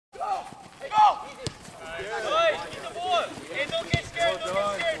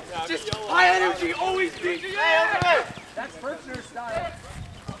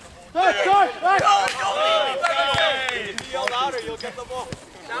Yell louder, you'll get the ball.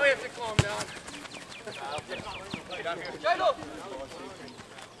 Now we have to calm down.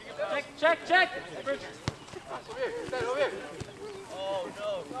 Check. Over here. Oh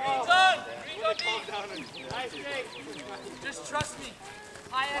no. Green's on! Green's on deep! Nice, Jake. Just trust me.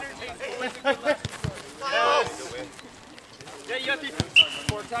 High energy. Yes. Yeah, you got the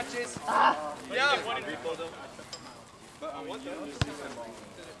 4 touches. Yeah.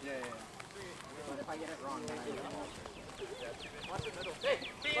 If I get it wrong, then I get it wrong. Hey,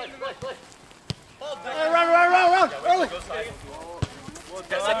 play. Run. Early.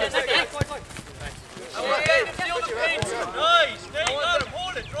 Hey, feel the pain. Nice. There you got him.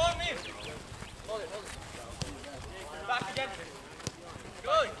 Hold it. Draw him in. Hold it. Back again.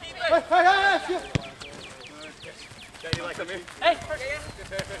 Good. Keep it. Hey. Yeah, you like come here? Hey.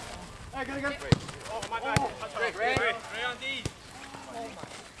 Hey, good. Oh, my bad. Ray on D.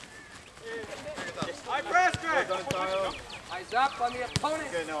 High press, Greg. Eyes up on the opponent.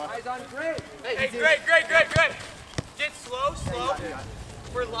 Eyes on Gray. Hey, great. Get slow.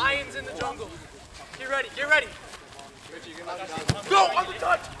 We're lions in the jungle. Get ready. Go! On the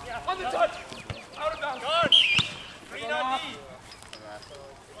touch! Out of bounds. Gone. Green on D.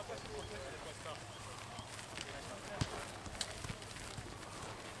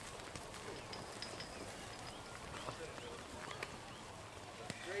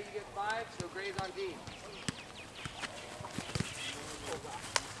 Gray, you get 5, so Gray's on D.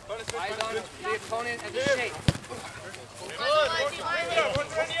 Eyes on the opponent and the shape. Good. One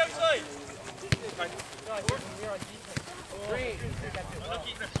on the outside. Green.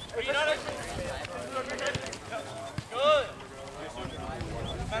 Green on it. Good.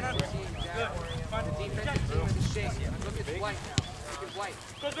 The defensive team with the shape. Look at White now.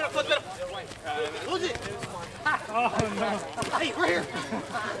 Look at White. White. Lose it. Oh, no. Hey, we're here.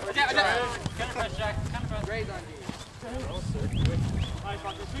 Gray's on D.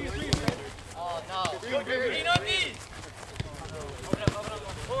 Oh, no. Green on D.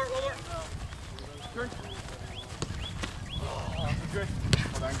 Over. Turn. Oh, good.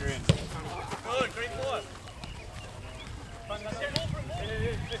 Hold on, Green. Good, great ball.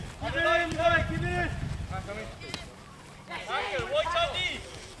 Keep it in, boy. Keep it in. White's on D.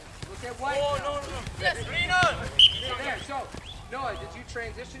 Look at White. Oh, now. no. Yes, green on. There, so, Noah, did you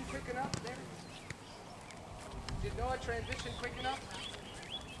transition quick enough there? Did Noah transition quick enough?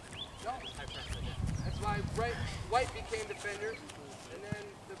 No. That's why White became defender, and then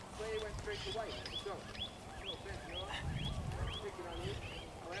the play went straight to White. So, no offense, Noah. I'm picking on you.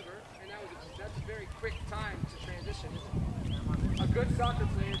 However, and that's a very quick time to transition, isn't it? A good soccer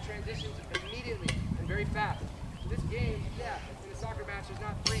player transitions immediately and very fast. So this game, yeah, in a soccer match, there's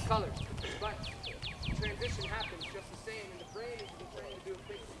not 3 colors, but transition happens just the same, and the brain is trained to do it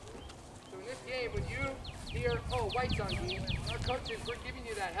quickly. So in this game, when you hear, oh, White's on D, our coaches, we're giving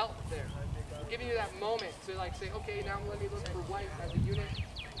you that help there. We're giving you that moment to like say, okay, now let me look for White as a unit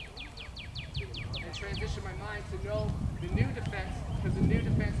and transition my mind to know the new defense, because the new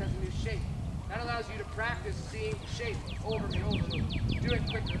defense has a new shape. That allows you to practice seeing shape over and over. Do it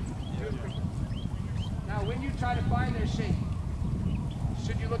quicker. Now, when you try to find their shape,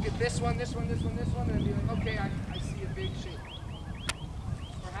 should you look at this one, and then be like, okay, I see a big shape?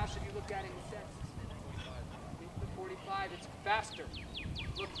 Or how should you look at it in sets? The 45, it's faster.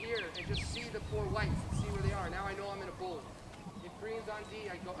 Look here and just see the 4 whites and see where they are. Now I know I'm in a bowl. If green's on D,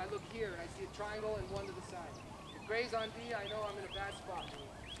 I look here and I see a triangle and one to the side. If gray's on D, I know I'm in a bad spot.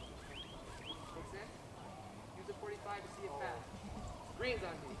 Make sense? Use the 45 to see it fast. Green's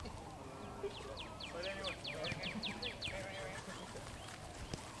on D.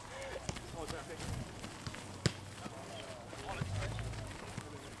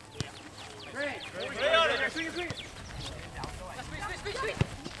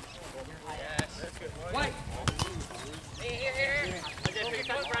 White.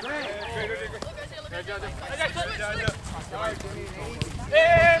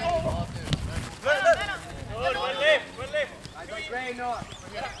 Gray, Noah.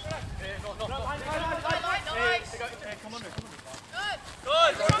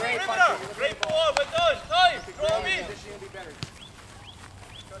 Great ball, well done. Time. Throw me.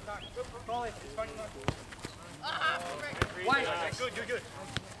 White. Good, you're good.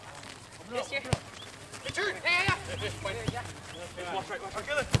 Yes, yeah. Your turn. Yeah. Watch right.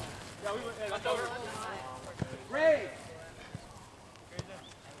 Kill it. Yeah, we went. That's over. Gray.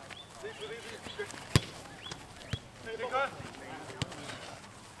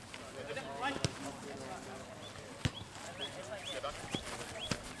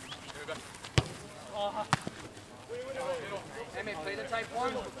 Emma, play the tight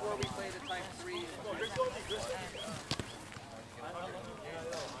 1 before we play the type 3. You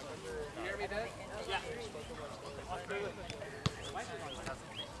hear me, Dad? Yeah.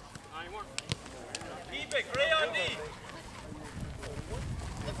 Keep it, Gray on D.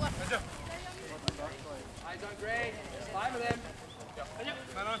 Eyes on Gray. There's 5 of them.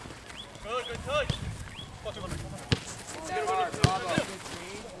 Man on. Good, good touch. That hard. Bravo.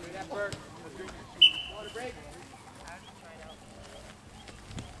 Good effort. Water break.